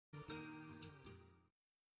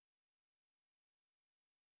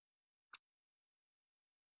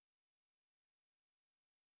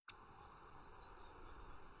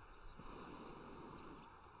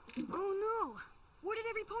Oh no! Where did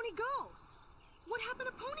every pony go? What happened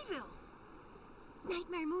to Ponyville?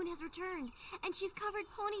 Nightmare Moon has returned, and she's covered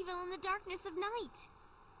Ponyville in the darkness of night.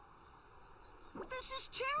 This is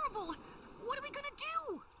terrible! What are we gonna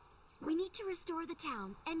do? We need to restore the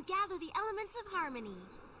town and gather the elements of harmony.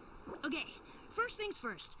 Okay, first things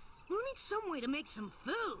first. We'll need some way to make some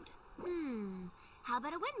food. How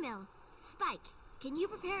about a windmill? Spike, can you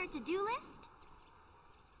prepare a to-do list?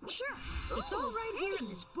 Sure. It's all right here in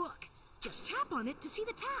this book. Just tap on it to see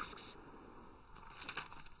the tasks.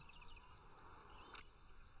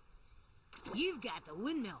 You've got the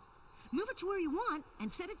windmill. Move it to where you want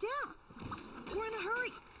and set it down. We're in a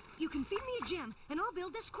hurry. You can feed me a gem and I'll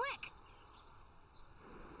build this quick.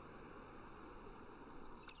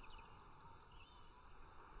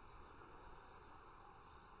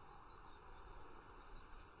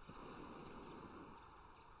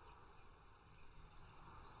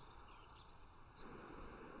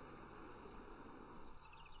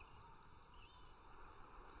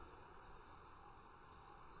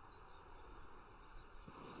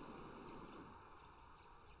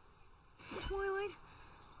 Twilight,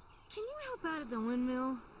 can you help out at the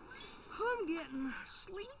windmill? I'm getting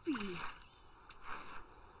sleepy.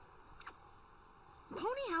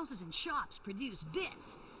 Pony houses and shops produce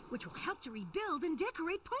bits, which will help to rebuild and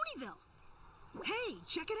decorate Ponyville. Hey,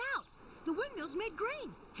 check it out. The windmill's made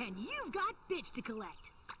grain, and you've got bits to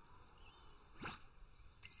collect.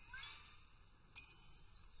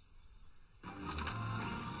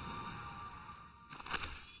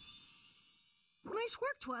 Nice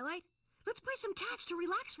work, Twilight. Let's play some catch to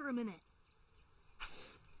relax for a minute.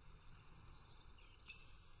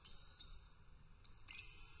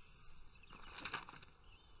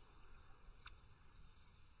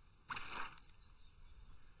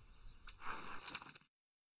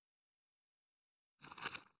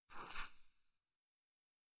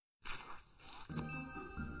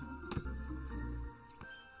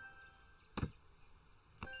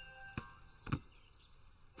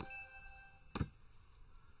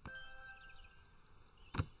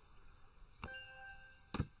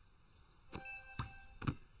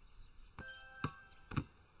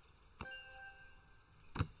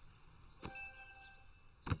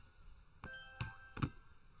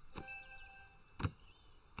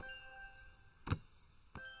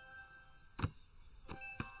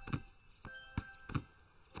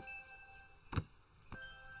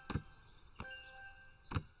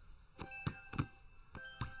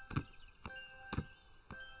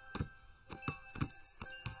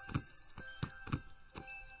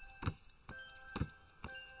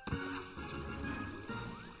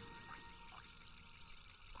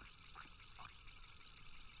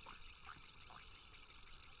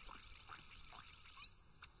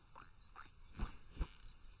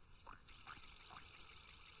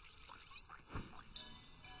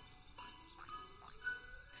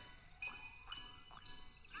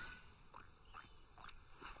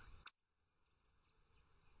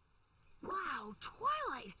 Wow,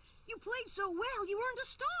 Twilight! You played so well, you earned a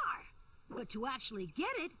star! But to actually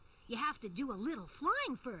get it, you have to do a little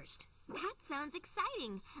flying first. That sounds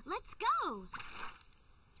exciting. Let's go.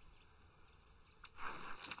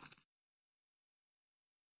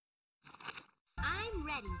 I'm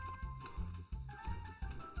ready.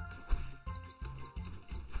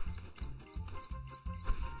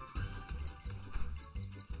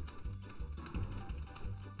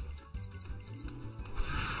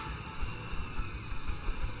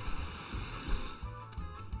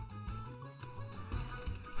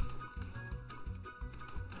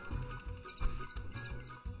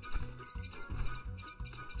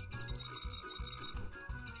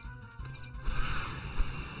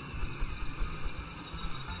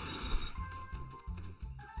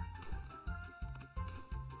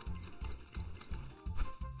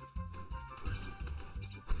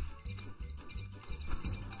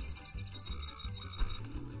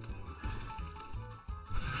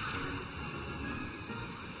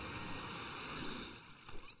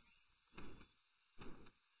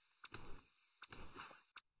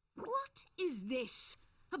 What is this?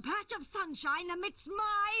 A patch of sunshine amidst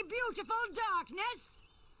my beautiful darkness?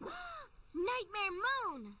 Nightmare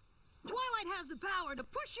Moon! Twilight has the power to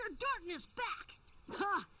push your darkness back!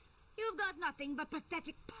 Ha! You've got nothing but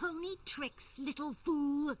pathetic pony tricks, little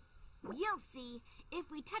fool! You'll see.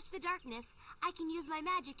 If we touch the darkness, I can use my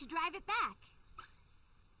magic to drive it back.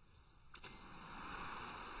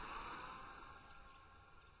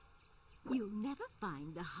 You'll never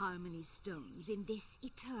find the Harmony Stones in this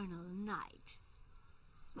eternal night.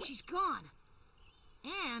 She's gone.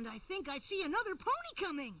 And I think I see another pony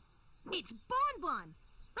coming. It's Bon Bon.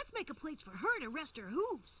 Let's make a place for her to rest her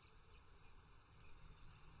hooves.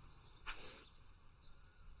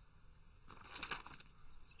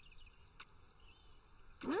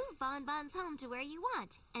 Move Bonbon's home to where you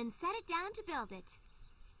want and set it down to build it.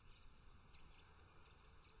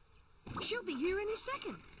 She'll be here any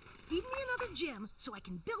second. Feed me another gem so I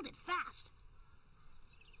can build it fast.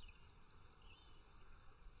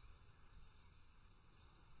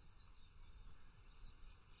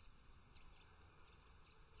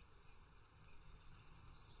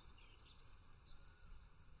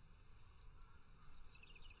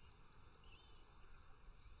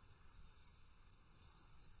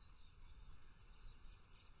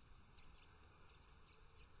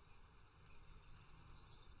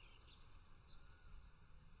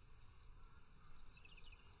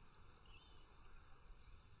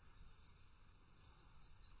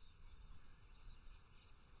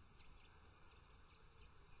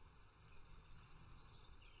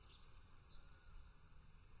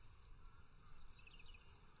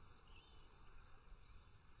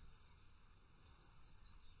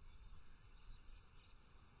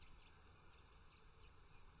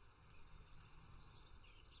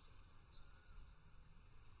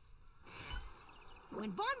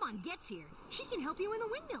 When Bonbon gets here, she can help you in the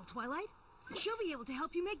windmill, Twilight. She'll be able to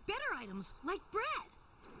help you make better items, like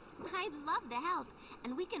bread. I'd love the help,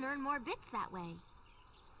 and we can earn more bits that way.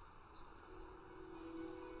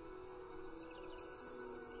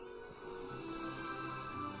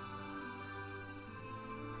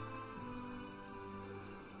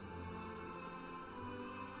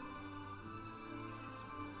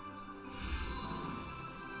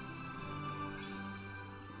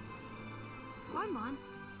 Bonbon,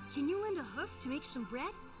 can you lend a hoof to make some bread?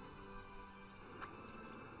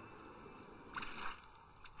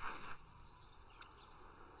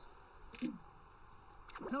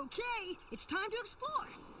 Okay, it's time to explore.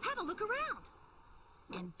 Have a look around.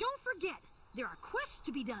 And don't forget, there are quests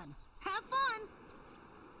to be done. Have fun!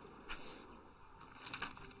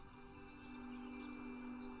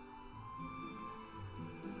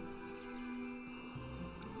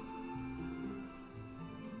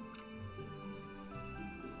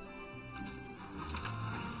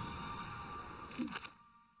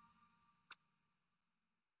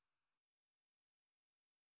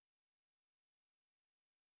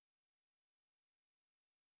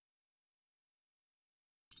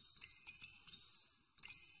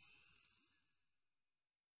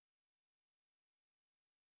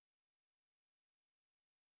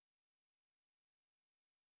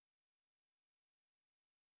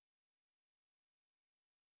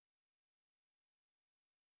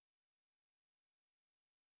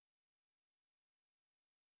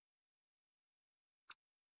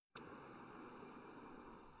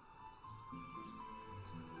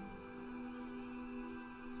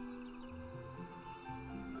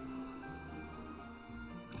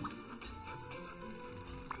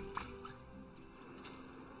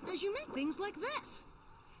 As you make things like this.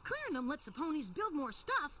 Clearing them lets the ponies build more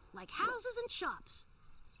stuff, like houses and shops.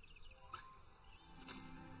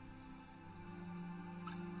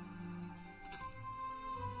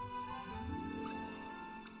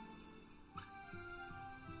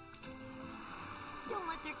 Don't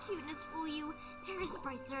let their cuteness fool you.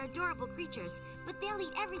 Parasprites are adorable creatures, but they'll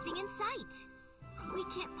eat everything in sight. We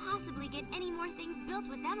can't possibly get any more things built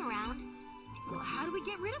with them around. Well, how do we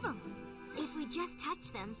get rid of them? If we just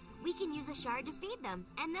touch them, we can use a shard to feed them,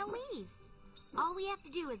 and they'll leave. All we have to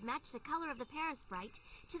do is match the color of the Parasprite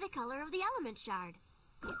to the color of the element shard.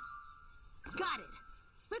 Got it.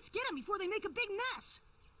 Let's get them before they make a big mess.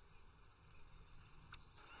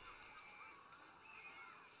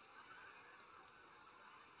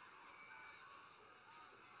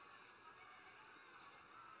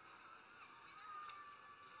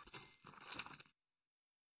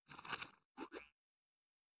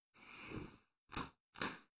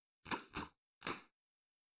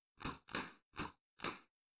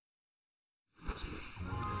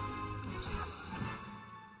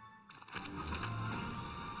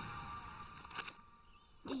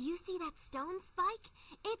 Do you see that stone, Spike?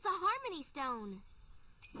 It's a harmony stone.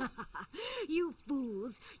 You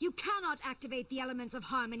fools! You cannot activate the elements of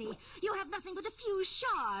harmony. You have nothing but a few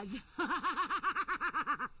shards.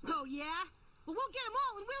 Oh, yeah? Well, we'll get them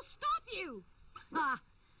all and we'll stop you!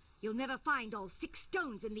 You'll never find all 6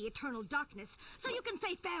 stones in the eternal darkness, so you can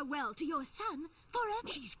say farewell to your son forever.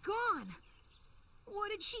 She's gone.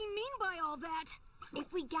 What did she mean by all that?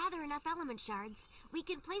 If we gather enough element shards, we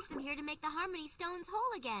can place them here to make the harmony stones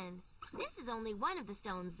whole again. This is only one of the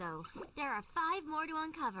stones, though. There are 5 more to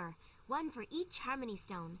uncover, one for each harmony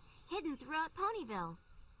stone, hidden throughout Ponyville.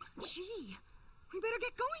 Gee, We better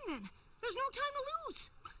get going then. There's no time to lose.